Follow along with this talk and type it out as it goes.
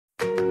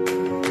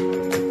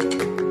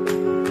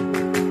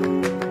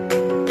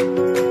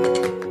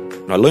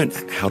I learned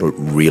how to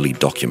really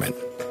document,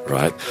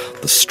 right?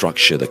 The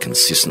structure, the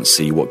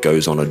consistency, what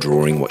goes on a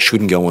drawing, what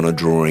shouldn't go on a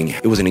drawing.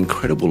 It was an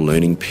incredible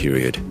learning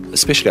period,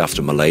 especially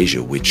after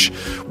Malaysia, which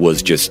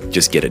was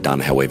just get it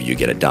done however you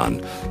get it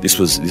done. This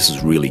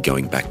was really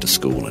going back to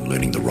school and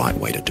learning the right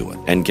way to do it.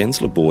 And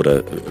Gensler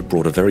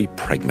brought a very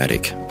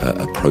pragmatic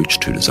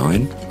approach to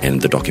design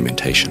and the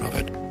documentation of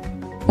it.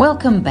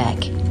 Welcome back.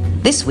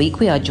 This week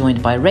we are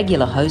joined by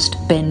regular host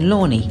Ben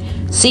Lawney,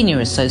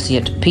 Senior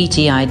Associate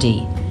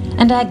PTID,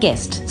 and our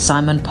guest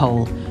Simon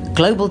Pole,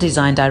 Global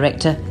Design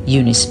Director,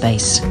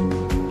 Unispace.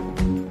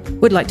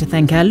 We'd like to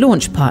thank our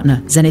launch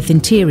partner, Zenith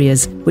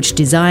Interiors, which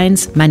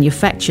designs,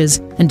 manufactures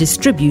and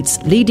distributes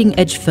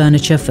leading-edge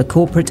furniture for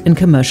corporate and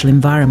commercial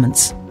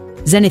environments.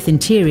 Zenith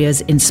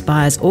Interiors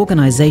inspires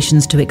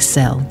organisations to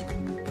excel.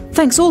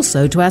 Thanks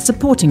also to our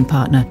supporting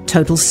partner,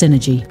 Total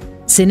Synergy.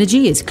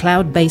 Synergy is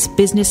cloud-based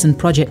business and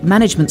project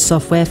management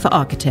software for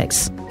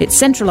architects. It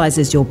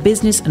centralises your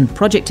business and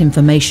project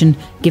information,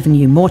 giving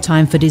you more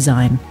time for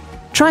design.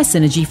 Try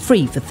Synergy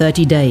free for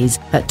 30 days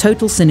at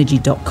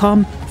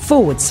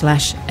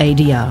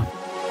totalsynergy.com/ADR.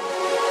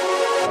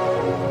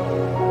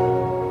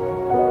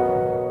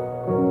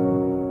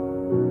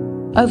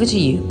 Over to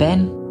you,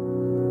 Ben.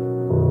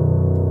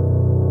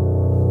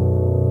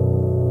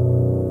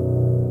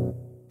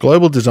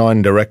 Global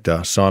Design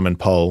Director Simon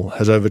Pole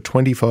has over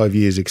 25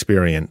 years'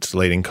 experience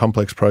leading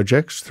complex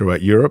projects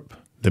throughout Europe,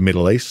 the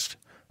Middle East,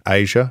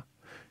 Asia,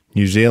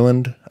 New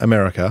Zealand,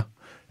 America,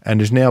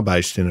 and is now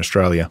based in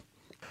Australia.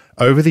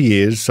 Over the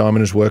years,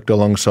 Simon has worked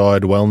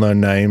alongside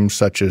well-known names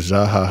such as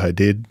Zaha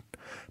Hadid,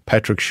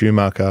 Patrick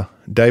Schumacher,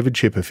 David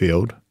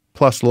Chipperfield,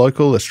 plus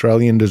local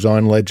Australian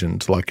design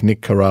legends like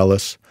Nick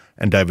Corrales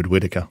and David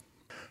Whittaker.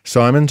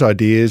 Simon's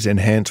ideas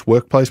enhance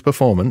workplace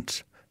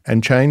performance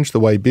and change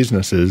the way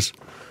businesses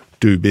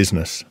do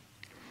business.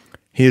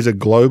 He is a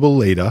global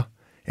leader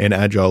in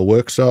agile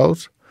work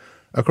styles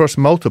across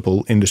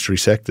multiple industry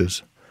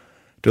sectors,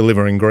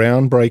 delivering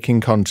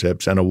groundbreaking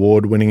concepts and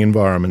award-winning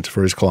environments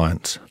for his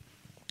clients.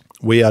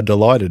 We are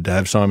delighted to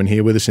have Simon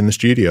here with us in the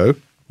studio.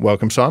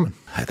 Welcome, Simon.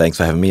 Thanks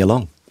for having me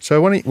along.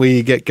 So why don't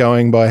we get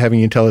going by having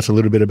you tell us a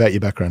little bit about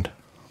your background?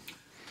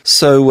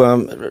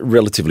 So,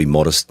 relatively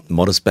modest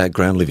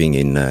background,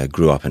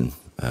 grew up and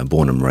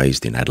born and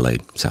raised in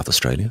Adelaide, South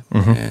Australia,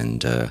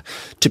 and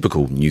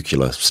typical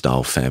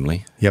nuclear-style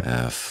family.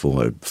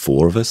 For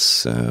four of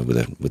us,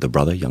 with a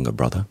brother, younger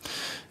brother.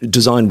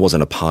 Design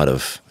wasn't a part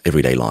of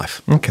everyday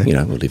life. Okay. We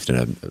lived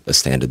in a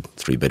standard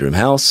 3-bedroom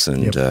house,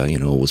 and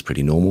all was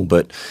pretty normal.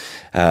 But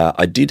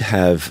I did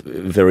have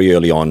very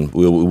early on.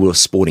 We were a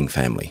sporting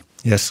family.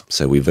 Yes.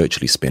 So we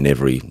virtually spent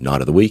every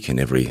night of the week and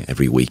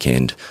every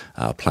weekend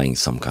playing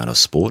some kind of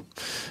sport.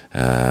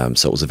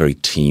 So it was a very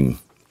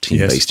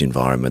team-based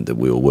environment that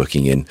we were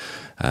working in.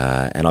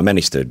 And I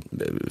managed to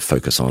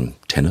focus on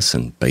tennis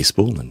and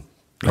baseball, and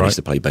managed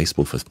to play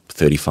baseball for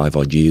 35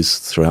 odd years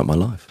throughout my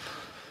life.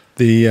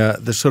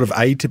 The sort of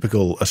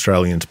atypical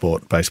Australian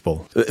sport,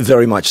 baseball.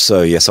 Very much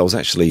so, yes. I was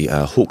actually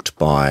hooked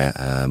by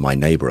my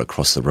neighbour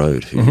across the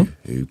road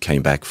who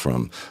came back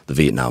from the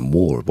Vietnam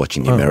War,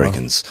 watching the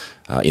Americans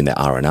in their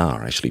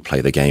R&R actually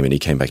play the game, and he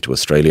came back to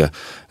Australia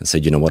and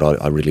said, you know what,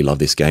 I really love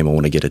this game, I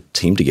want to get a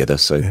team together,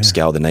 so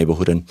scoured the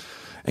neighbourhood and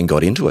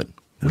got into it,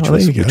 which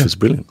was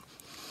brilliant.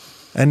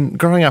 And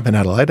growing up in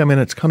Adelaide, I mean,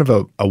 it's kind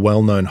of a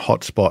well-known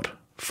hotspot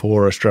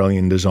for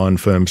Australian design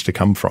firms to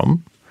come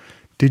from.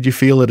 Did you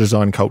feel a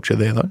design culture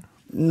there, though?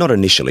 Not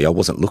initially. I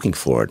wasn't looking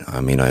for it.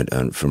 I mean,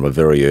 from a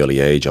very early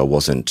age, I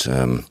wasn't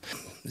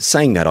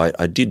saying that.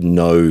 I did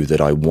know that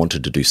I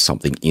wanted to do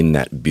something in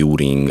that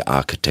building,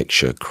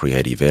 architecture,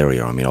 creative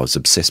area. I mean, I was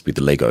obsessed with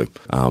Lego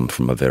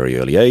from a very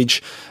early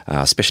age,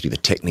 especially the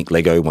Technic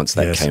Lego. Once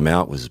that came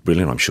out, was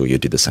brilliant. I'm sure you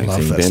did the same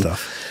thing, Ben.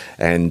 Stuff.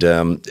 And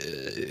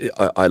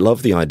I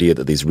love the idea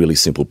that these really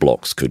simple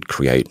blocks could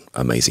create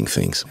amazing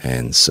things.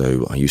 And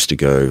so I used to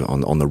go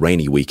on the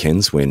rainy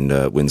weekends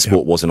when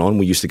sport wasn't on.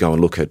 We used to go and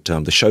look at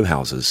the show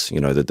houses,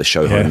 the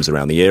show homes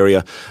around the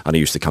area, and I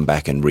used to come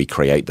back and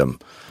recreate them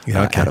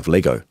out of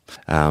Lego.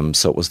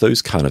 So it was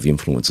those kind of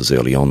influences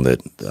early on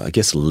that I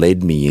guess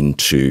led me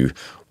into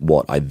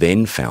what I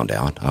then found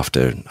out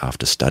after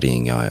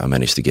studying. I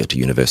managed to get to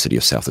University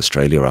of South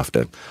Australia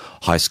after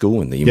high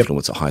school, and the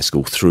influence at high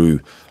school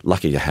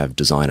lucky to have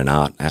design and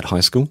art at high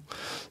school.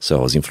 So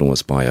I was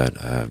influenced by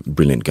a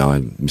brilliant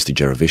guy, Mr.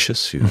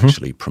 Jerovicius, who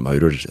actually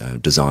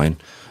promoted design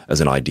as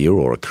an idea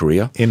or a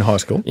career. In high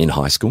school? In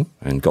high school,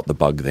 and got the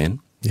bug then.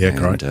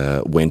 Great.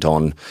 Went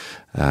on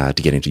to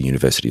get into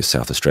University of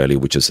South Australia,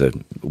 which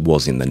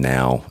was in the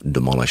now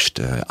demolished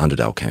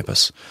Underdale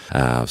campus.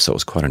 So it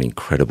was quite an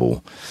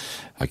incredible,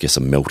 I guess,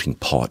 a melting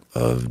pot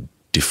of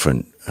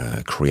different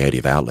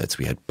creative outlets.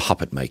 We had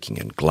puppet making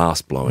and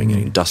glass blowing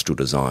and industrial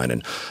design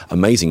and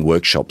amazing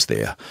workshops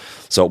there.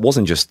 So it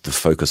wasn't just the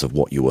focus of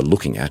what you were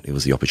looking at, it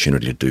was the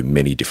opportunity to do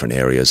many different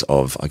areas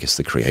of, I guess,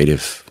 the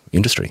creative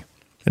industry.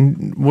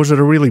 And was it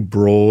a really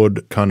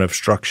broad kind of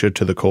structure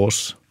to the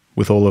course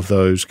with all of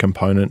those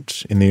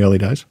components in the early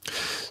days?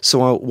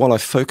 So while I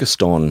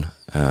focused on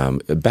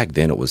Back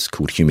then it was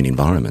called Human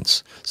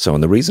Environments. So,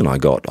 and the reason I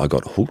got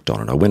hooked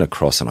on it, I went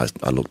across and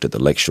I looked at the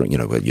lecturing,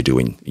 what you do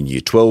in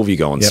year 12, you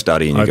go and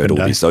study and you go to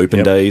all these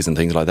open days and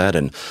things like that.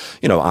 And,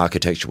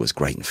 architecture was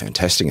great and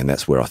fantastic, and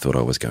that's where I thought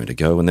I was going to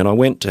go. And then I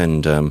went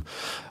and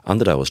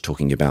Underday was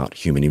talking about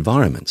human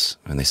environments.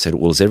 And they said,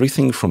 well, it's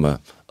everything from a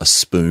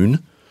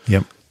spoon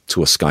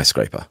to a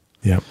skyscraper.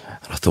 Yep.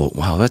 And I thought,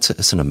 wow,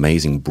 that's an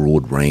amazing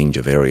broad range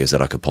of areas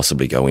that I could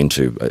possibly go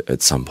into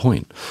at some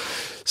point.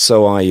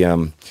 So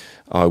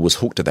I was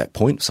hooked at that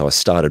point. So I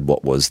started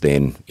what was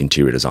then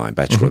interior design,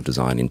 Bachelor of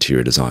Design,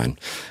 interior design.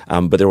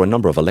 But there were a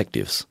number of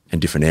electives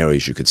and different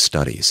areas you could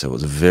study. So it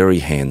was very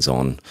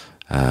hands-on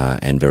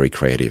and very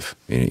creative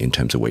in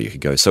terms of where you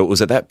could go. So it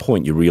was at that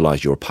point you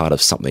realised you were part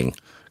of something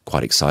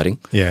quite exciting.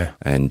 Yeah.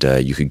 And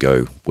you could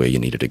go where you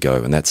needed to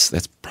go. And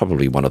that's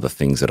probably one of the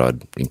things that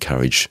I'd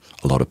encourage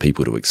a lot of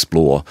people to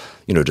explore.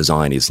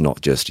 Design is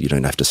not just, you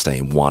don't have to stay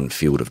in one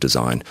field of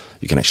design.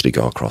 You can actually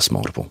go across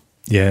multiple.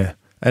 Yeah.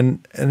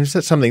 And is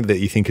that something that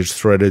you think is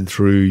threaded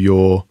through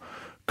your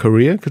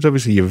career? Because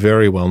obviously you're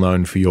very well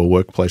known for your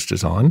workplace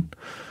design,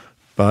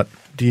 but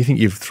do you think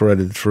you've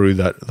threaded through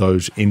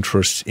those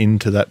interests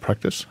into that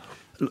practice?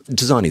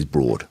 Design is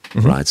broad,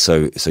 right?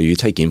 So you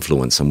take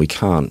influence, and we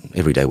can't,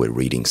 every day we're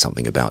reading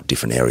something about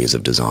different areas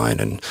of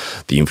design and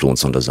the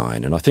influence on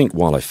design. And I think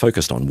while I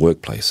focused on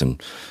workplace, and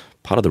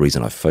part of the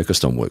reason I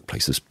focused on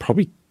workplace is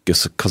probably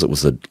just because it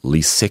was the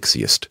least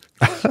sexiest,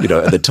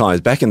 at the time.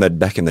 Back in the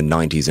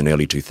 90s and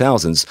early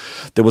 2000s,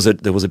 there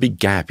was a big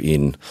gap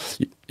in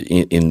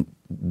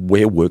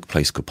where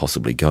workplace could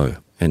possibly go.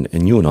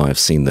 And you and I have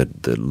seen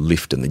the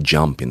lift and the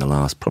jump in the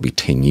last probably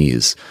 10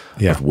 years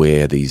of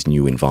where these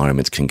new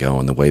environments can go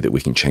and the way that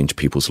we can change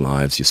people's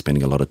lives. You're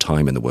spending a lot of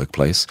time in the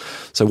workplace.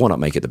 So why not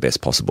make it the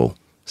best possible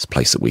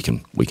place that we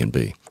can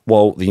be?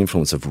 While the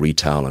influence of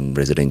retail and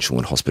residential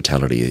and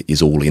hospitality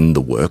is all in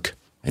the work,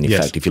 and in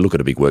fact, if you look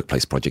at a big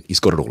workplace project, it's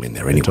got it all in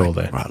there anyway. It's all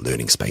there. Right,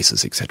 learning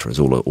spaces, etc.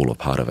 is all a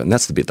part of it. And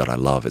that's the bit that I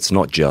love. It's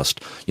not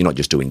just, you're not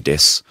just doing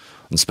desks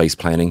and space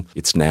planning.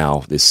 It's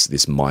now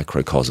this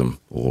microcosm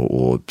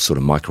or sort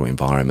of micro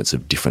environments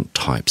of different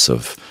types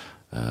of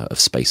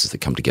spaces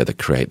that come together,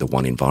 create the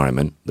one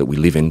environment that we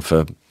live in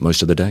for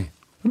most of the day.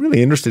 I'm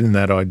really interested in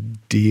that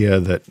idea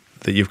that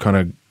you've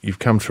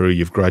come through,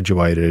 you've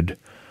graduated.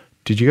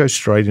 Did you go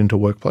straight into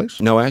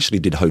workplace? No, I actually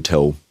did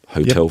hotel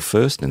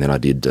first, and then I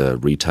did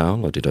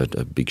retail. I did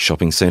a big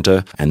shopping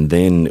centre, and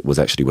then it was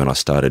actually when I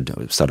started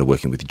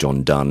working with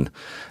John Dunn,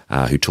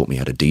 who taught me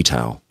how to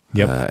detail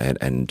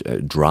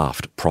and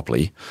draft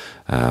properly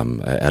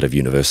out of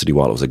university.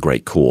 While it was a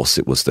great course,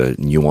 it was the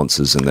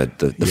nuances and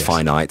the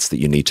finites that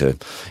you need to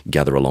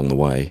gather along the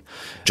way.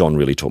 John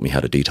really taught me how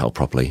to detail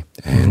properly,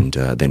 and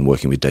then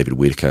working with David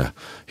Whitaker,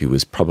 who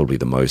was probably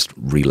the most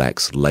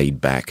relaxed,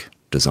 laid-back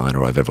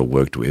designer I've ever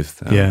worked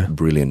with.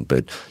 Brilliant,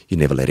 but you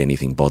never let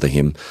anything bother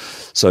him.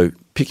 So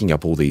picking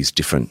up all these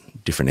different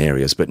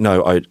areas. But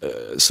no, I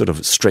sort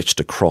of stretched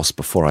across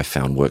before I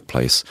found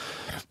workplace.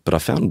 But I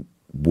found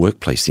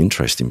workplace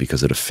interesting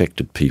because it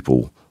affected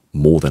people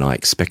more than I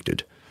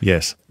expected.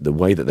 Yes. The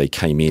way that they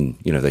came in,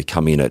 they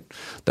come in at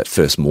that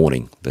first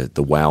morning,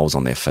 the wows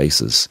on their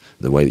faces,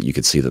 the way that you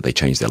could see that they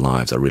changed their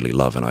lives, I really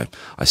love. And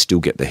I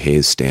still get the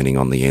hairs standing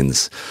on the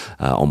ends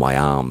on my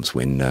arms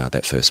when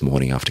that first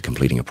morning after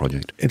completing a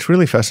project. It's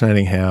really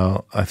fascinating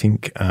how I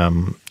think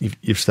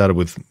you've started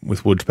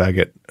with Woods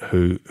Bagot,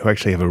 who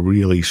actually have a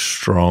really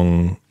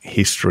strong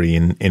history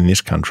in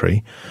this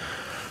country.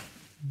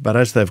 But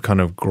as they've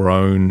kind of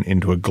grown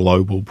into a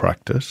global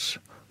practice,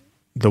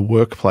 the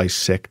workplace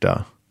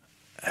sector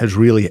has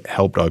really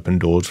helped open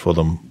doors for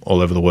them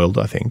all over the world,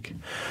 I think.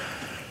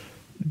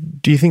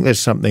 Do you think there's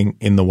something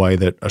in the way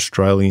that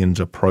Australians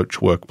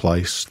approach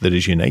workplace that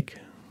is unique?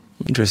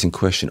 Interesting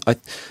question.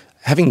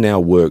 Having now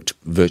worked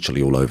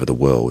virtually all over the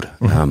world,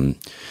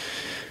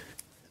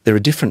 there are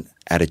different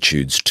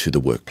attitudes to the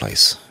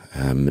workplace.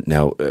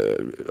 Now,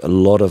 a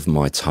lot of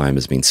my time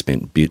has been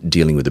spent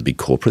dealing with the big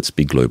corporates,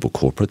 big global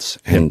corporates,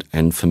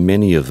 and for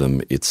many of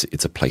them,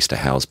 it's a place to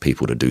house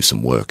people to do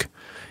some work.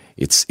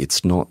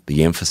 It's not,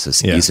 the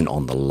emphasis isn't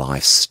on the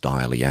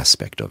lifestyle-y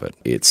aspect of it.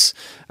 It's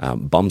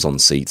bums on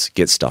seats,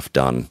 get stuff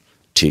done,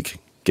 tick,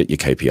 get your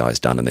KPIs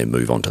done, and then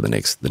move on to the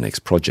next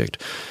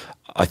project.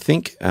 I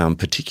think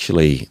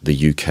particularly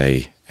the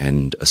UK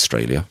and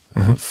Australia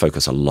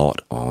focus a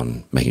lot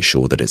on making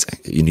sure that it's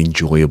an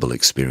enjoyable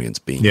experience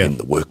being in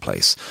the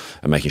workplace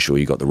and making sure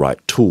you've got the right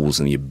tools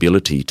and the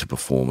ability to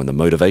perform and the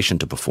motivation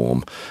to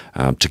perform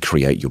to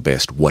create your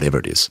best, whatever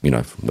it is,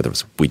 whether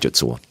it's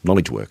widgets or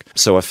knowledge work.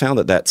 So I found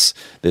that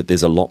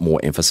there's a lot more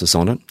emphasis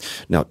on it.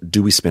 Now,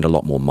 do we spend a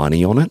lot more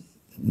money on it?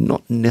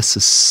 Not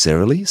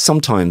necessarily.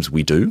 Sometimes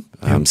we do.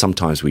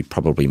 Sometimes we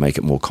probably make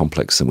it more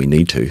complex than we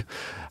need to.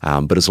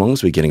 But as long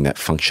as we're getting that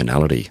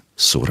functionality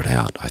sorted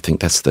out, I think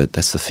that's the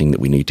thing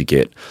that we need to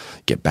get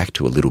back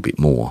to a little bit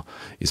more,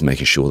 is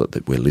making sure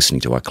that we're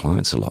listening to our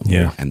clients a lot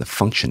more. And the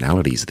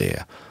functionality is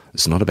there.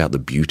 It's not about the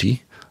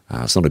beauty.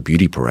 It's not a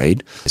beauty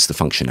parade. It's the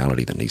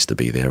functionality that needs to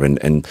be there.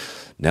 And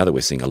now that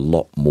we're seeing a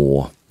lot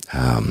more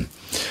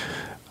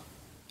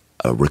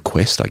a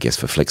request, I guess,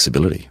 for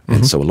flexibility.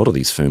 And so a lot of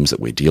these firms that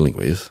we're dealing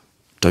with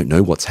don't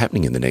know what's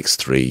happening in the next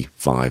 3,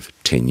 5,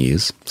 10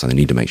 years. So they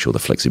need to make sure the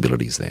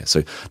flexibility is there.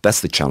 So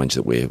that's the challenge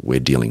that we're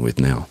dealing with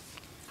now.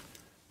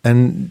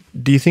 And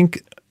do you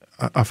think,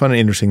 I find it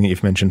interesting that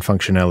you've mentioned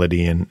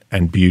functionality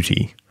and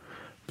beauty,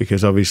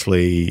 because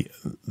obviously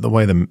the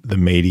way the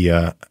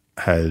media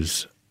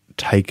has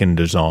taken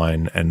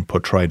design and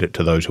portrayed it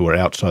to those who are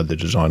outside the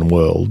design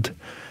world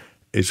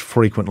is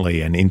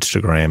frequently an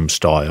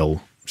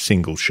Instagram-style,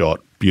 single-shot,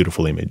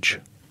 beautiful image.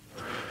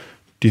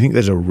 Do you think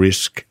there's a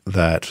risk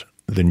that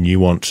the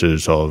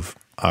nuances of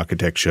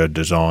architecture,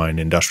 design,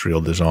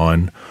 industrial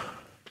design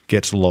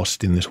gets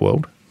lost in this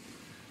world?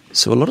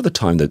 So a lot of the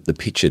time the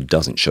picture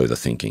doesn't show the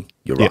thinking.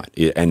 You're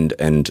right.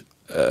 And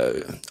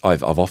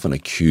I've often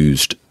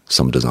accused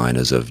some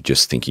designers of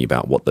just thinking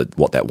about what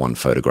that one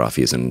photograph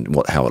is and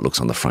how it looks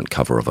on the front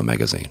cover of a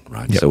magazine,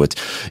 right? Yep. So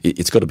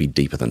it's got to be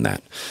deeper than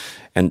that.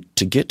 And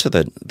to get to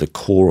the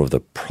core of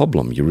the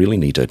problem, you really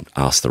need to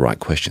ask the right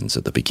questions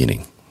at the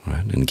beginning,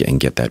 right? And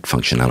get that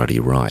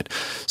functionality right.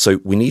 So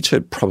we need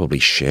to probably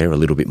share a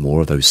little bit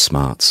more of those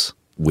smarts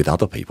with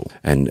other people.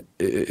 And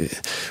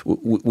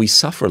we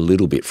suffer a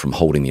little bit from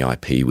holding the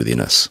IP within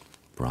us,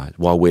 right?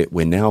 While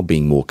we're now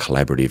being more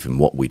collaborative in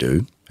what we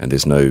do, and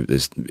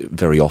there's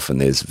very often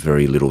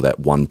very little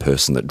that one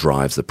person that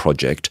drives the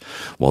project,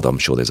 while I'm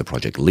sure there's a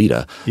project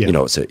leader. Yeah. You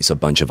know, it's a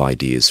bunch of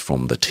ideas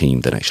from the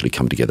team that actually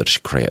come together to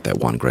create that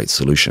one great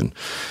solution.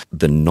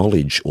 The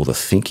knowledge or the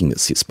thinking that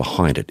sits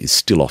behind it is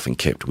still often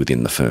kept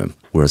within the firm.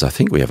 Whereas I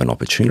think we have an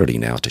opportunity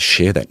now to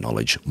share that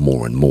knowledge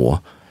more and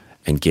more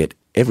and get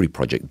every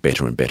project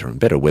better and better and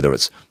better, whether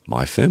it's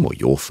my firm or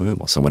your firm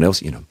or someone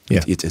else. You know,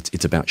 yeah.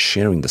 It's about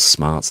sharing the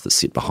smarts that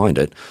sit behind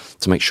it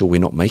to make sure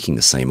we're not making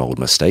the same old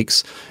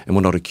mistakes and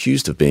we're not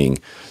accused of being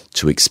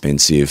too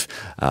expensive,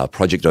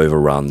 project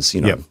overruns,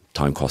 you know,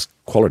 time, cost,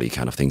 quality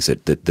kind of things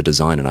that the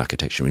design and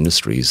architecture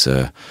industries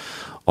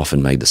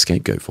often made the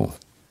scapegoat for.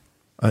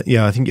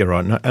 Yeah, I think you're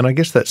right. And I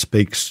guess that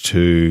speaks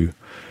to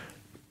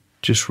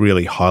just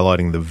really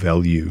highlighting the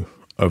value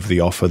of the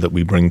offer that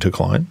we bring to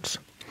clients.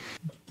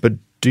 But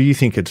do you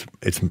think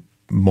it's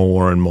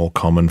more and more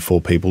common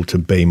for people to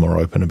be more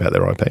open about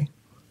their IP?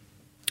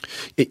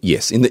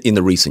 Yes, in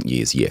the recent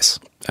years, yes.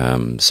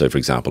 So, for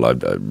example, I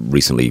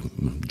recently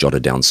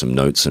jotted down some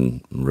notes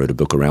and wrote a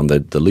book around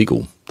the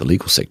legal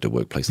sector,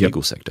 workplace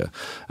legal sector.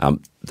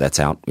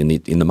 That's out in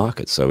the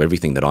market. So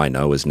everything that I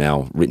know is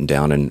now written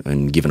down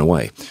and given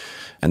away.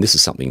 And this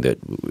is something that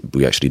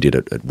we actually did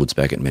at Woods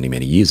Bagot many,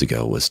 many years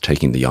ago, was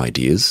taking the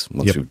ideas.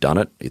 Once we've done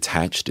it, it's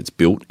hatched, it's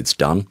built, it's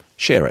done,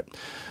 share it.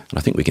 And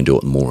I think we can do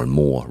it more and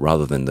more.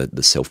 Rather than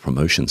the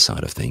self-promotion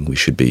side of thing, we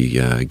should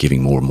be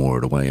giving more and more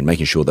of it away and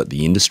making sure that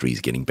the industry is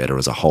getting better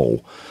as a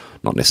whole,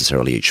 not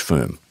necessarily each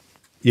firm.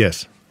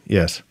 Yes.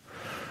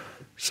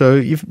 So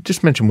you've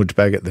just mentioned Woods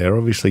Bagot there.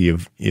 Obviously,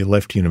 you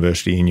left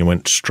university and you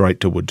went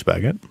straight to Woods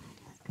Bagot.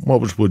 What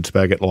was Woods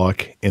Bagot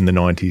like in the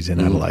 90s in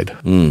Adelaide?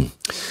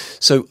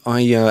 So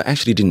I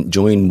actually didn't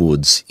join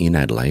Woods in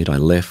Adelaide. I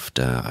left.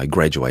 I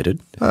graduated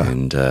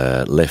and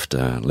left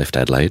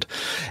Adelaide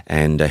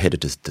and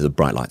headed to the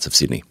bright lights of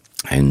Sydney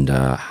and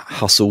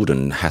hustled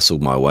and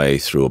hassled my way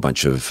through a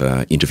bunch of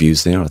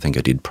interviews there. I think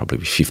I did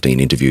probably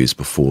 15 interviews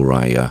before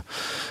I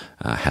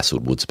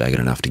hassled Woods Bagot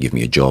enough to give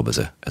me a job as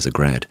a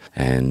grad,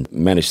 and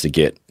managed to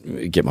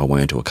get my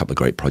way into a couple of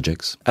great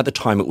projects. At the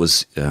time, it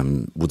was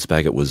Woods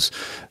Bagot was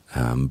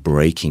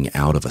breaking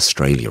out of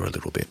Australia a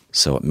little bit,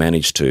 so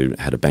it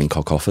had a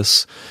Bangkok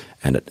office,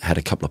 and it had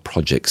a couple of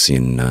projects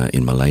in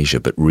Malaysia,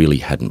 but really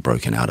hadn't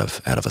broken out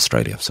of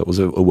Australia. So it was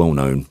a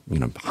well-known,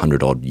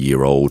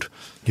 100-odd-year-old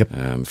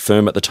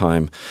firm at the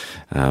time,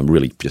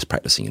 really just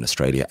practicing in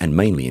Australia and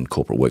mainly in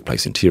corporate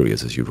workplace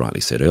interiors, as you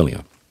rightly said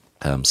earlier.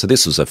 So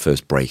this was a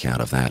first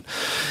breakout of that.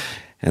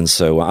 And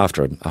so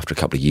after a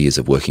couple of years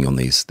of working on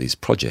these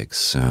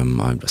projects,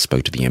 I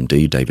spoke to the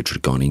MD, David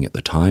Tregoning, at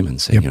the time and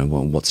said,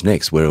 well, what's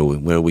next? Where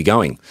are we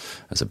going?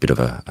 As a bit of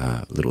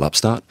a little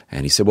upstart.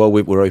 And he said, well,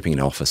 we're opening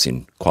an office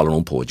in Kuala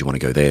Lumpur. Do you want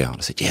to go there? And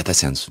I said, yeah, that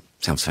sounds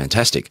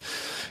fantastic.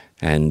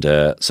 And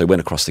so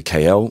went across to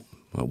KL,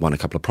 won a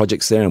couple of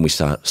projects there, and we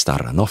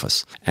started an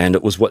office. And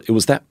it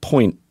was that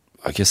point,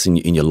 I guess,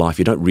 in your life,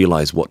 you don't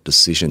realize what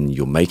decision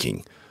you're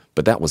making.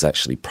 But that was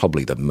actually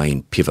probably the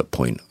main pivot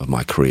point of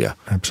my career.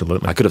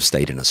 Absolutely. I could have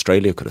stayed in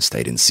Australia, could have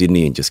stayed in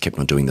Sydney and just kept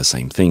on doing the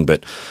same thing.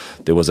 But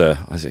there was I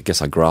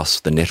guess I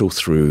grasped the nettle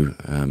through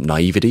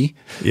naivety.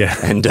 Yeah.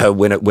 And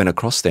went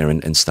across there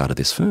and started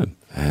this firm.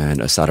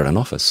 And I started an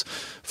office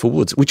for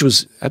Woods, which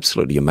was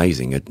absolutely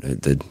amazing.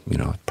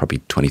 Probably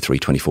 23,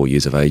 24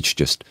 years of age,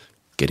 just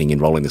getting in,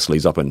 rolling the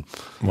sleeves up and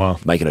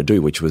making it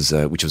do, which was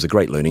a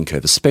great learning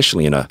curve,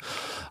 especially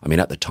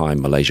at the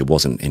time, Malaysia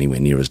wasn't anywhere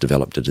near as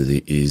developed as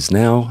it is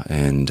now,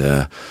 and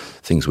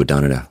things were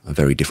done in a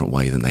very different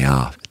way than they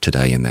are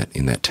today in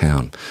that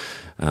town.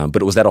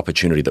 But it was that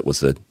opportunity that was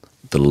the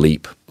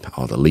leap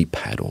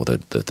pad or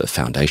the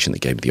foundation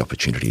that gave me the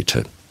opportunity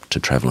to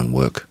travel and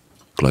work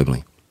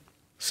globally.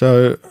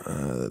 So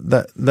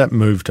that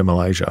move to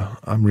Malaysia,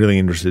 I'm really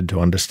interested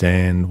to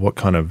understand what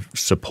kind of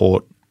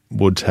support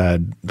Wood's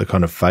had, the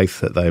kind of faith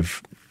that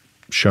they've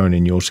shown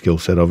in your skill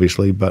set,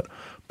 obviously, but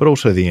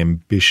also the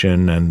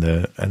ambition and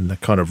the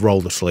kind of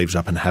roll the sleeves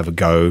up and have a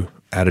go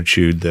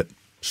attitude that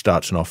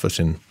starts an office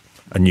in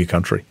a new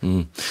country.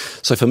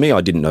 So for me,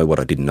 I didn't know what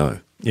I didn't know.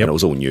 Yep. And it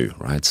was all new,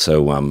 right?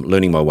 So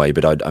learning my way,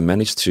 but I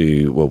managed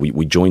to,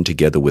 we joined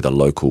together with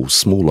a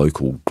small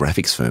local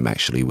graphics firm,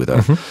 actually, with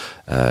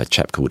a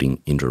chap called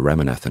Indra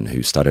Ramanathan,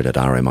 who studied at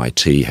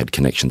RMIT, had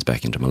connections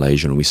back into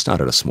Malaysia, and we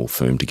started a small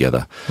firm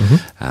together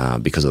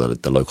because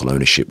of the local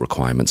ownership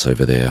requirements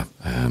over there.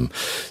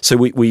 So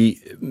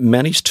we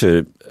managed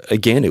to,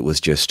 again, it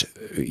was just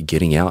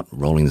getting out,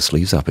 rolling the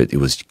sleeves up. It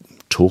was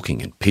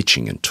talking and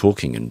pitching and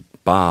talking and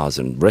bars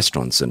and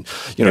restaurants and,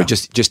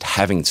 just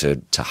having to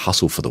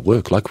hustle for the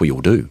work like we all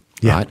do,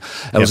 right?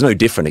 It was no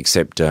different,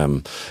 except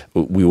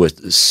we were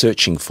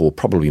searching for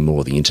probably more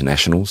of the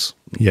internationals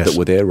that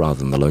were there rather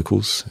than the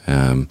locals.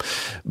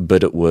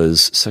 But it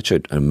was such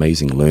an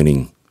amazing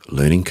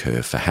learning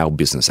curve for how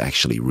business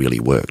actually really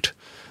worked.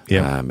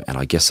 And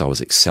I guess I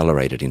was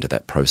accelerated into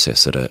that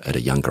process at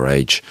a younger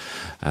age.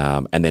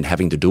 And then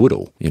having to do it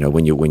all.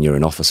 When you're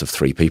an office of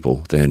 3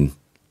 people, then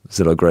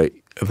is it a great...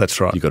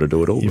 That's right. You've got to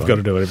do it all. You've got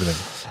to do everything.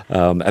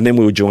 And then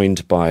we were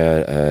joined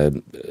by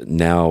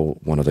now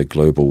one of the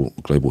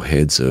global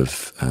heads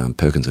of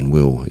Perkins &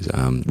 Will,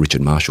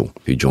 Richard Marshall,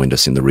 who joined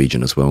us in the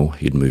region as well.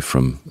 He'd moved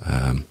from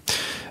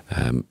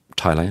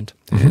Thailand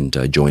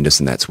and joined us,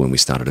 and that's when we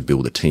started to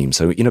build a team.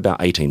 So in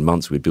about 18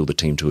 months, we'd build a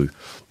team to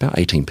about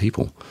 18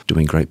 people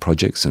doing great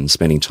projects and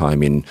spending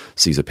time in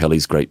Caesar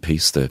Pelli's great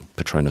piece, the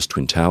Petronas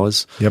Twin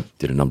Towers. Yep.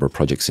 Did a number of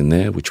projects in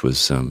there, which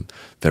was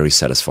very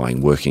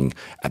satisfying working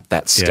at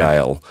that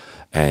scale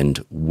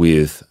and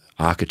with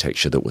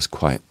architecture that was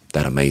quite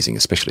that amazing,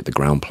 especially at the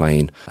ground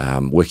plane,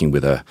 working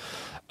with a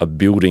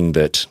building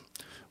that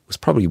was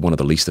probably one of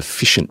the least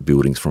efficient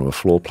buildings from a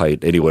floor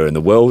plate anywhere in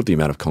the world. The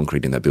amount of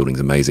concrete in that building is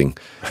amazing.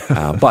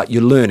 But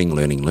you're learning,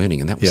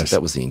 and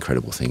that was the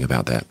incredible thing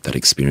about that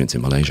experience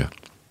in Malaysia.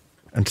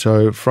 And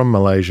so from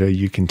Malaysia,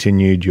 you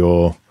continued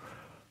your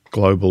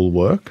global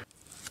work?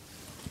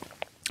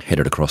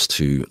 Headed across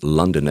to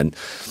London, and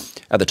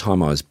at the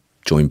time I was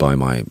joined by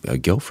my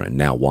girlfriend,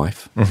 now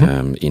wife,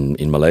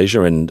 in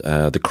Malaysia, and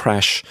the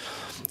crash...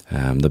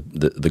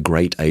 The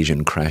great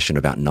Asian crash in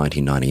about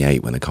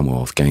 1998 when the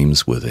Commonwealth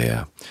Games were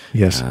there.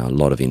 Yes. A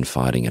lot of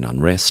infighting and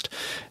unrest.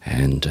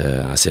 And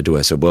I said to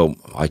her, well,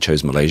 I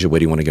chose Malaysia. Where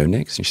do you want to go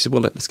next? And she said,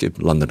 well, let's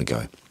give London a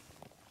go.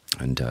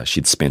 And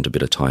she'd spent a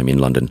bit of time in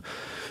London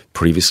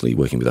previously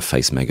working with a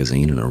Face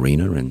magazine and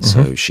Arena. And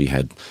so she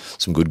had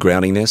some good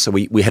grounding there. So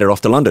we headed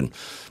off to London,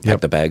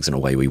 packed the bags, and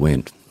away we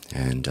went.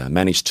 And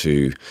managed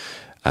to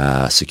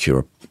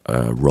secure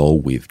a role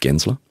with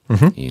Gensler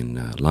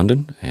in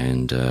London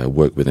and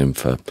worked with them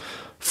for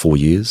 4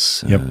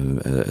 years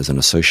as an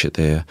associate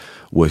there,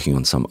 working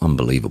on some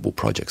unbelievable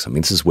projects. I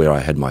mean, this is where I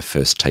had my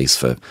first taste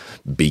for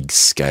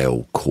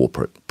big-scale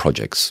corporate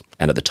projects.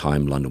 And at the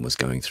time, London was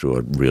going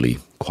through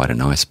quite a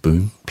nice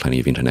boom, plenty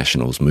of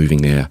internationals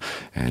moving there,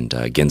 and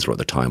Gensler at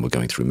the time were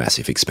going through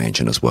massive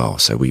expansion as well.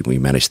 So we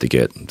managed to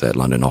get that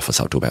London office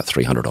up to about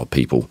 300-odd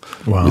people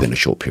within a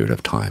short period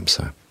of time.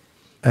 So,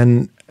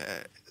 and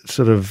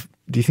sort of,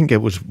 do you think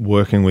it was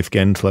working with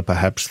Gensler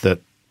perhaps that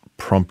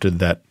prompted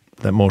that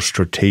more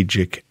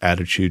strategic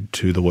attitude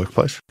to the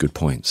workplace? Good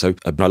point. So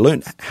I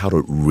learned how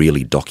to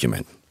really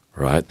document,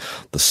 right?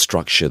 The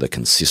structure, the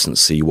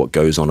consistency, what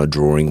goes on a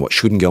drawing, what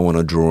shouldn't go on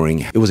a drawing.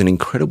 It was an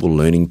incredible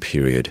learning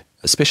period,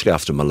 especially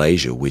after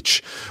Malaysia,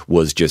 which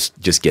was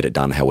just get it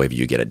done however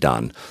you get it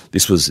done.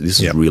 This was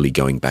really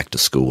going back to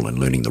school and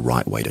learning the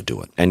right way to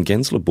do it. And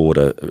Gensler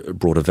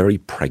brought a very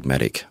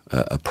pragmatic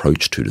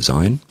approach to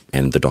design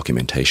and the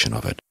documentation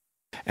of it.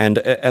 And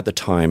at the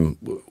time,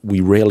 we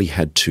rarely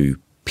had to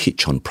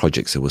pitch on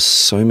projects. There were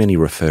so many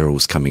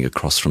referrals coming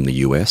across from the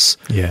US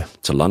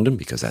to London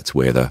because that's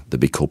where the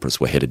big corporates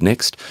were headed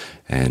next.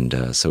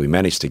 And so we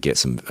managed to get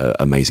some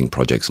amazing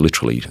projects,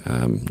 literally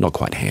not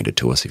quite handed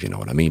to us, if you know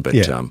what I mean, but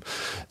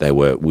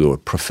we were a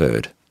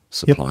preferred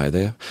supplier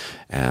there.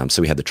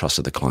 So we had the trust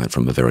of the client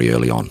from a very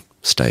early on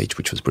stage,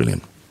 which was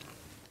brilliant.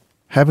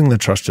 Having the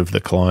trust of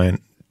the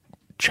client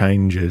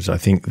changes, I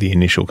think, the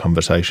initial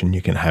conversation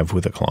you can have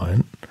with a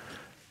client.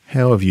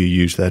 How have you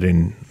used that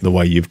in the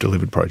way you've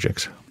delivered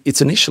projects?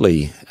 It's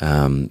initially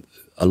a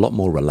lot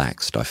more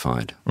relaxed, I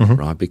find,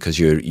 right? Because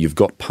you've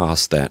got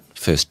past that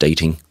first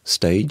dating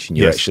stage, and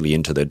you're actually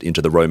into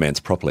the romance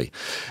properly.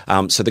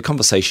 So the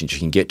conversations, you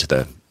can get to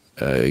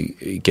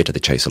the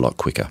chase a lot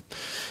quicker.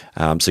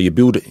 So you're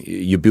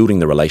building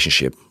the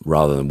relationship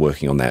rather than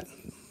working on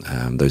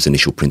those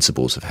initial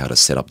principles of how to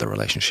set up the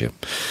relationship.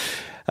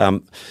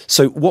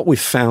 So what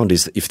we've found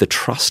is that if the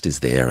trust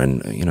is there,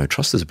 and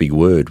trust is a big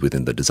word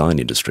within the design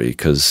industry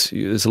because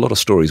there's a lot of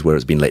stories where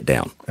it's been let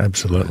down.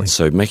 Absolutely.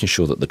 So making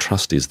sure that the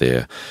trust is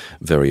there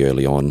very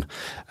early on,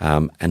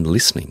 and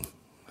listening.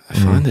 I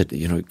find that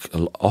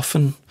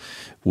often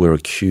we're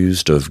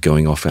accused of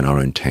going off on our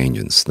own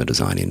tangents in the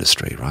design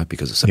industry, right?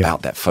 Because it's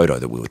about that photo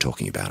that we were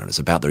talking about, and it's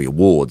about the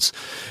awards.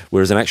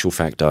 Whereas in actual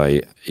fact,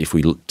 if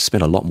we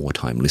spend a lot more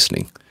time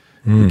listening,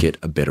 you get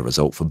a better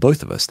result for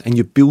both of us, and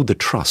you build the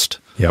trust.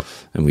 Yep.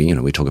 And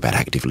we talk about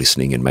active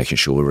listening and making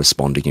sure we're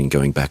responding and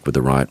going back with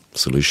the right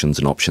solutions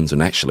and options,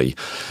 and actually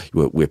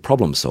we're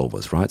problem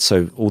solvers, right?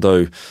 So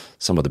although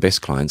some of the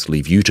best clients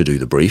leave you to do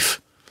the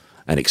brief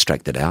and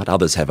extract it out,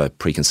 others have a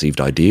preconceived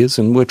ideas,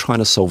 and we're trying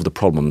to solve the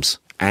problems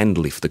and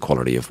lift the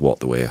quality of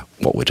what we're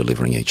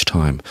delivering each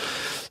time.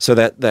 So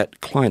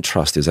that client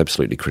trust is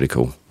absolutely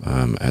critical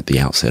at the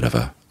outset of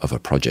a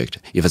project.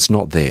 If it's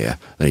not there,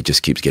 then it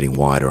just keeps getting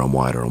wider and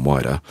wider and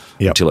wider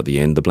until at the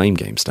end the blame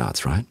game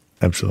starts, right?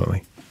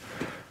 Absolutely.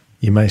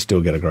 You may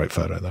still get a great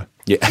photo though.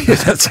 Yeah,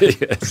 that's it.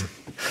 Yes.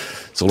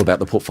 It's all about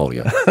the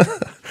portfolio.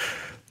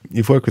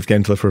 You've worked with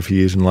Gensler for a few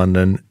years in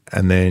London,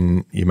 and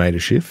then you made a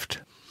shift.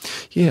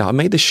 Yeah, I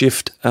made the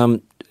shift.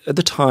 At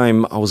the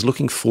time, I was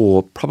looking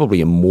for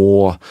probably a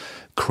more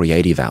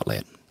creative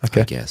outlet,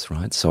 I guess,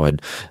 right? So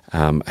I'd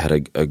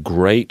had a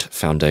great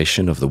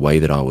foundation of the way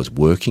that I was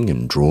working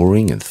and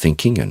drawing and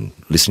thinking and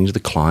listening to the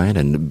client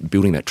and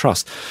building that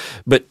trust.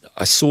 But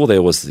I saw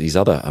there was these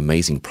other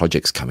amazing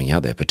projects coming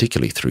out there,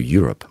 particularly through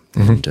Europe,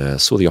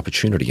 and saw the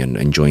opportunity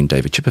and joined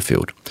David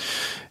Chipperfield.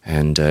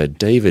 And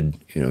David,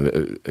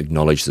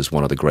 acknowledged as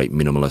one of the great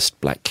minimalist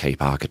Black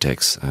Cape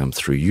architects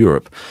through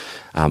Europe,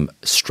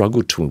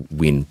 struggled to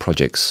win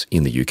projects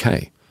in the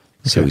UK.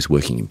 So he's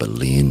working in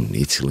Berlin,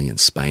 Italy, and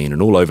Spain,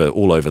 and all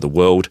over the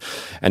world.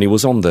 And he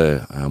was on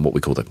the what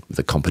we call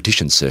the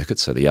competition circuit,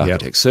 so the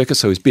architect circuit.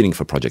 So he's bidding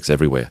for projects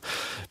everywhere.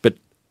 But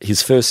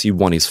he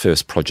won his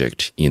first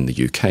project in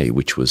the UK,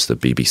 which was the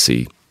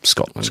BBC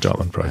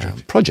Scotland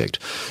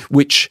project,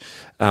 which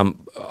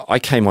I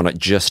came on it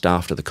just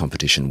after the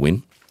competition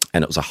win,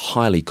 and it was a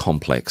highly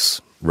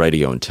complex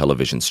radio and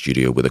television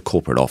studio with a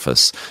corporate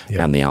office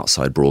and the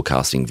outside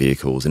broadcasting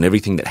vehicles and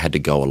everything that had to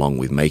go along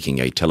with making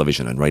a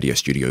television and radio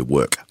studio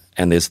work.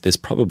 And there's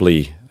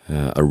probably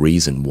a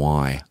reason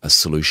why a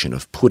solution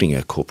of putting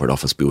a corporate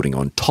office building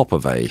on top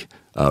of a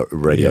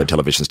radio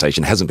television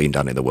station hasn't been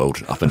done in the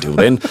world up until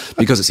then,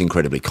 because it's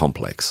incredibly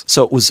complex.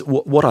 So it was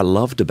what I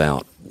loved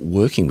about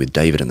working with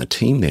David and the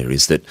team there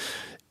is that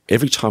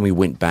every time we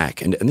went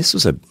back, and this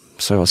was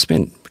so I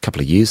spent a couple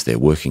of years there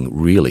working,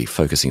 really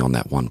focusing on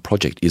that one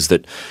project, is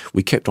that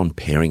we kept on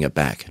paring it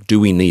back. Do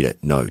we need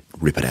it? No,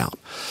 rip it out.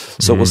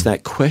 So it was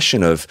that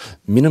question of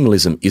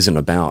minimalism isn't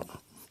about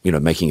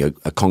making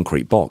a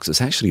concrete box. It's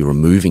actually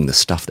removing the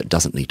stuff that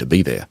doesn't need to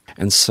be there.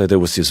 And so there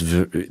was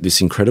this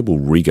incredible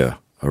rigor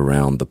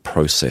around the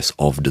process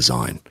of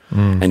design.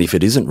 And if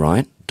it isn't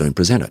right, don't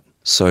present it.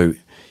 So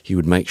he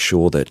would make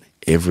sure that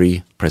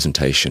every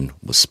presentation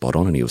was spot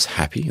on, and he was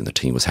happy, and the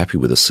team was happy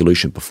with the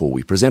solution before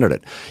we presented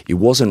it. It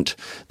wasn't,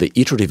 the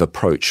iterative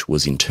approach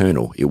was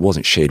internal. It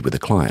wasn't shared with the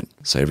client.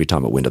 So every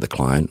time it went to the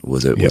client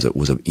was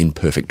an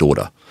imperfect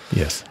order.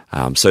 Yes.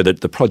 So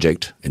that the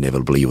project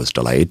inevitably was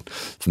delayed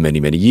for many,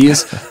 many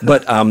years.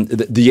 But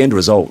the end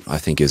result, I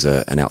think, is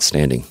an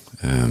outstanding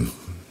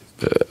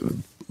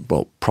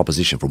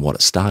proposition from what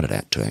it started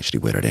at to actually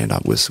where it ended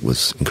up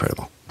was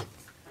incredible.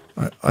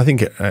 I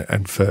think,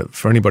 and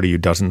for anybody who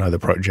doesn't know the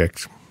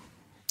project,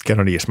 get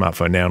onto your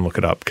smartphone now and look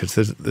it up, because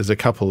there's a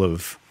couple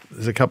of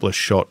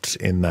shots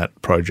in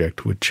that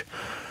project which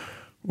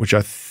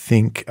I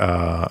think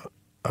are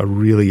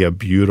really a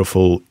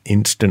beautiful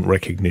instant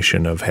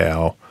recognition of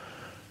how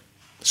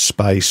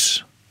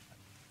space,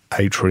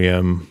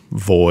 atrium,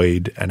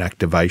 void, and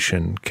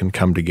activation can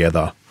come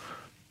together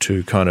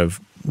to kind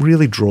of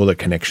really draw the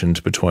connections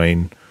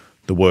between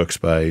the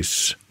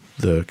workspace,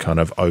 the kind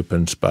of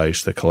open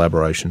space, the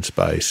collaboration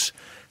space,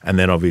 and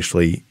then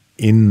obviously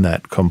in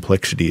that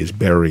complexity is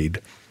buried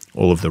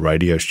all of the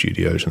radio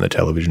studios and the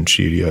television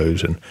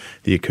studios and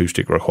the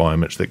acoustic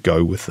requirements that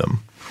go with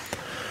them.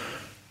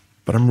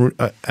 But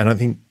I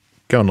think,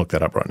 go and look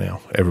that up right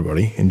now,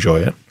 everybody,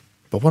 enjoy it.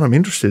 But what I'm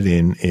interested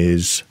in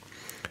is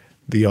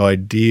the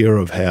idea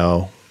of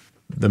how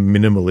the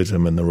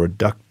minimalism and the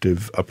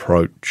reductive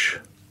approach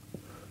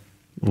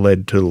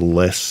led to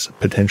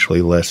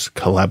potentially less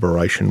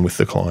collaboration with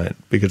the client,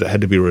 because it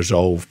had to be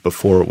resolved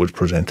before it was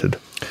presented.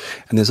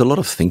 And there's a lot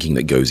of thinking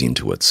that goes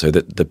into it. So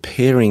that the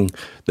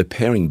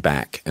paring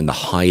back and the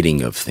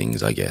hiding of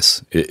things, I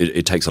guess,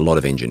 it takes a lot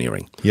of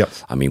engineering. Yep.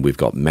 I mean, we've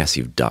got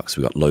massive ducts,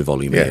 we've got low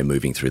volume air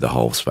moving through the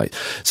whole space.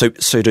 So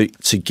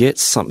to get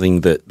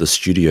something that the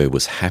studio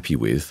was happy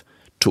with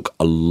took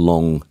a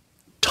long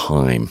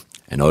time.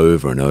 And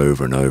over and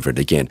over and over and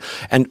again.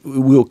 And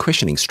we were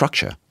questioning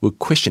structure. We were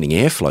questioning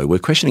airflow. We were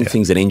questioning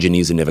things that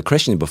engineers had never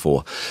questioned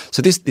before.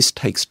 So this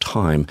takes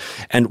time.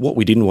 And what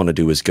we didn't want to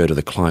do is go to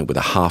the client with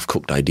a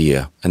half-cooked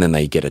idea, and then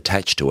they get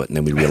attached to it, and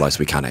then we realize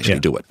we can't actually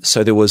do it.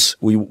 So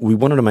we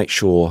wanted to make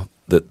sure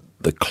that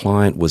the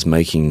client was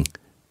making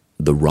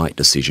the right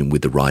decision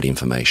with the right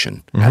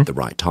information at the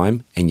right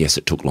time. And yes,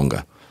 it took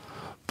longer.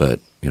 But,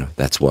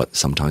 that's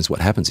sometimes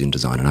what happens in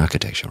design and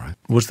architecture, right?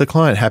 Was the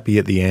client happy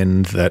at the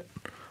end that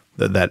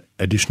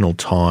additional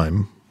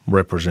time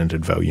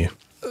represented value?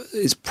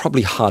 It's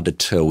probably hard to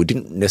tell. We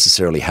didn't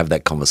necessarily have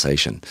that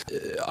conversation.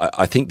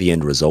 I think the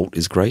end result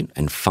is great,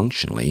 and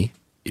functionally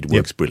it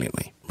works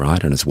brilliantly,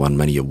 right? And it's won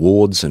many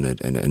awards,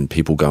 and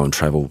people go and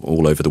travel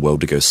all over the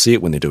world to go see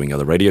it when they're doing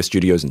other radio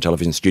studios and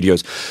television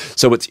studios.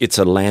 So it's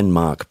a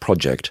landmark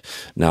project.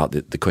 Now,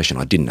 the question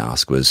I didn't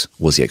ask was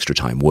the extra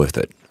time worth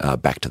it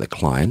back to the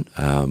client?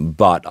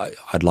 But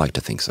I'd like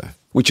to think so,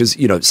 which is,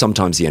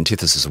 sometimes the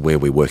antithesis of where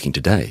we're working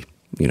today.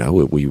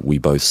 We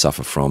both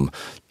suffer from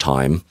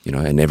time,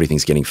 and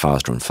everything's getting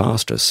faster and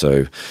faster.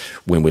 So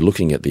when we're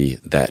looking at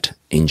that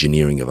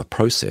engineering of a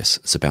process,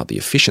 it's about the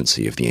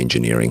efficiency of the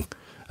engineering,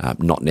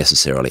 not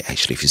necessarily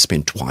actually if you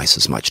spend twice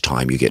as much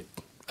time, you get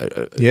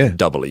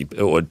doubly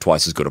or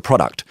twice as good a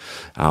product.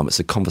 It's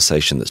a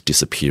conversation that's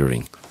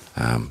disappearing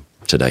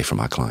today from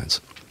our clients.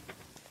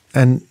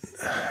 And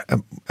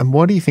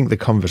why do you think the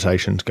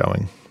conversation's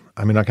going?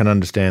 I mean, I can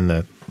understand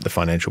the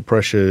financial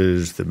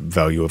pressures, the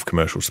value of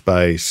commercial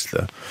space,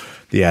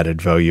 the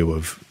added value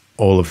of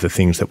all of the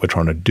things that we're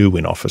trying to do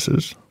in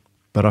offices.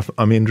 But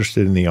I'm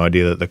interested in the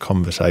idea that the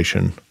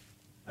conversation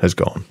has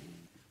gone.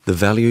 The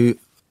value,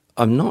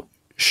 I'm not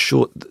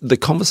sure. The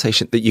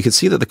conversation, that you can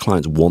see that the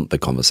clients want the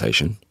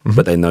conversation,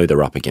 but they know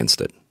they're up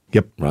against it.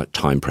 Yep. Right,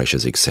 time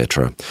pressures,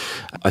 etc.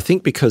 I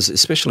think because,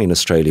 especially in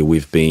Australia,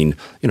 we've been,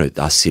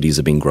 our cities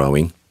have been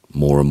growing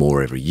more and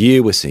more every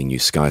year. We're seeing new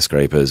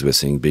skyscrapers, we're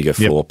seeing bigger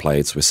floor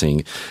plates, we're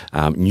seeing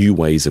new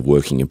ways of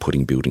working and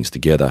putting buildings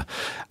together.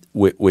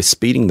 We're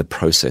speeding the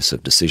process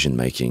of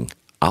decision-making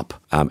up,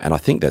 and I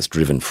think that's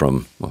driven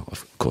from, well,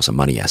 of course, a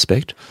money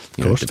aspect.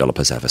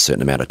 Developers have a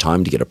certain amount of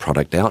time to get a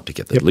product out, to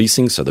get the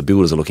leasing, so the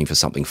builders are looking for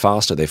something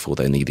faster, therefore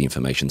they need the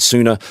information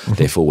sooner,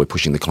 therefore we're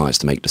pushing the clients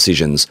to make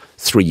decisions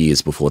 3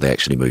 years before they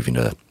actually move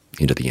into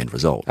the end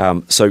result.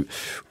 So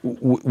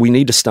we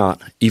need to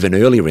start even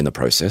earlier in the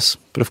process,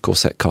 but of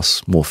course that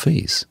costs more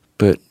fees.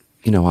 But,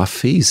 our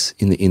fees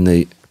in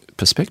the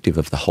perspective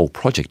of the whole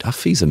project, our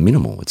fees are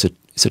minimal.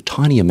 It's a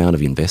tiny amount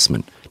of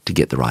investment to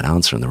get the right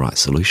answer and the right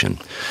solution.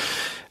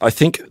 I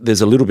think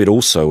there's a little bit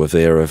also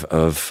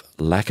of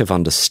lack of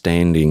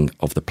understanding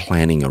of the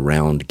planning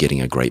around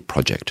getting a great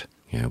project.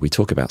 We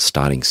talk about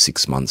starting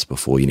 6 months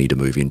before you need to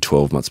move in,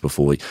 12 months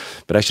before,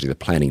 but actually the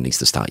planning needs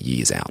to start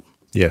years out.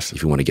 Yes.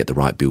 If you want to get the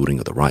right building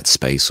or the right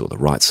space or the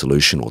right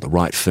solution or the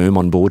right firm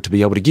on board to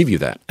be able to give you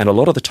that. And a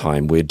lot of the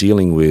time we're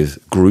dealing with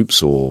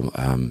groups or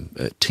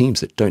teams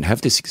that don't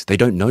have this, they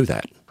don't know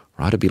that,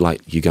 right? It'd be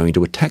like you going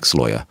to a tax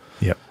lawyer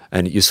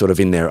and you're sort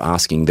of in there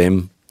asking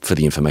them for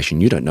the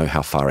information. You don't know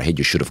how far ahead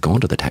you should have gone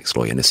to the tax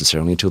lawyer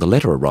necessarily until the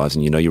letter arrives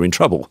and you're in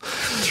trouble.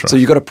 That's right. So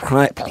you've got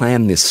to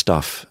plan this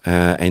stuff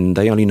and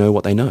they only know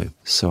what they know.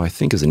 So I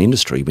think as an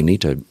industry we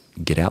need to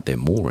get out there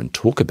more and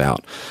talk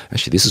about,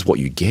 actually, this is what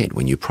you get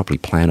when you properly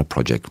plan a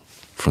project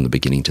from the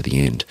beginning to the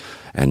end,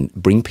 and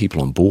bring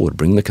people on board,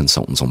 bring the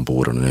consultants on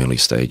board on early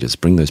stages,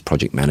 bring those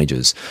project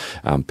managers,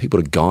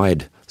 people to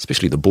guide,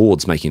 especially the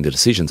boards making the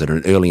decisions at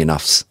an early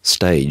enough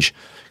stage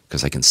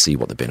because they can see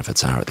what the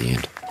benefits are at the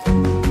end.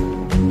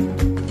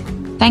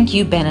 Thank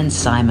you, Ben and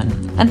Simon.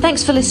 And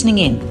thanks for listening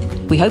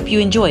in. We hope you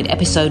enjoyed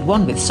episode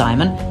 1 with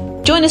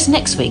Simon. Join us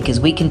next week as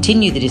we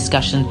continue the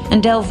discussion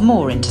and delve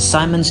more into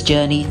Simon's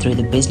journey through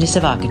the business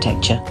of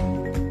architecture.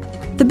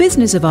 The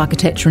Business of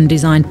Architecture and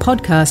Design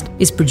podcast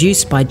is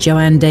produced by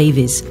Joanne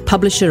Davies,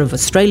 publisher of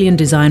Australian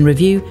Design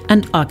Review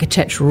and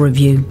Architectural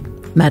Review,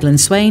 Madeline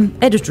Swain,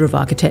 editor of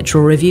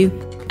Architectural Review,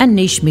 and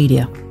Niche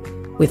Media.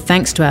 With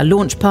thanks to our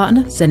launch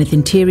partner, Zenith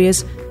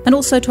Interiors, and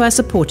also to our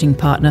supporting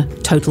partner,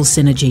 Total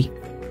Synergy.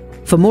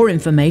 For more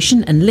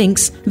information and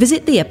links,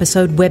 visit the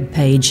episode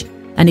webpage.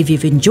 And if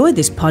you've enjoyed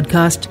this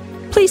podcast,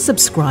 please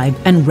subscribe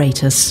and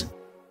rate us.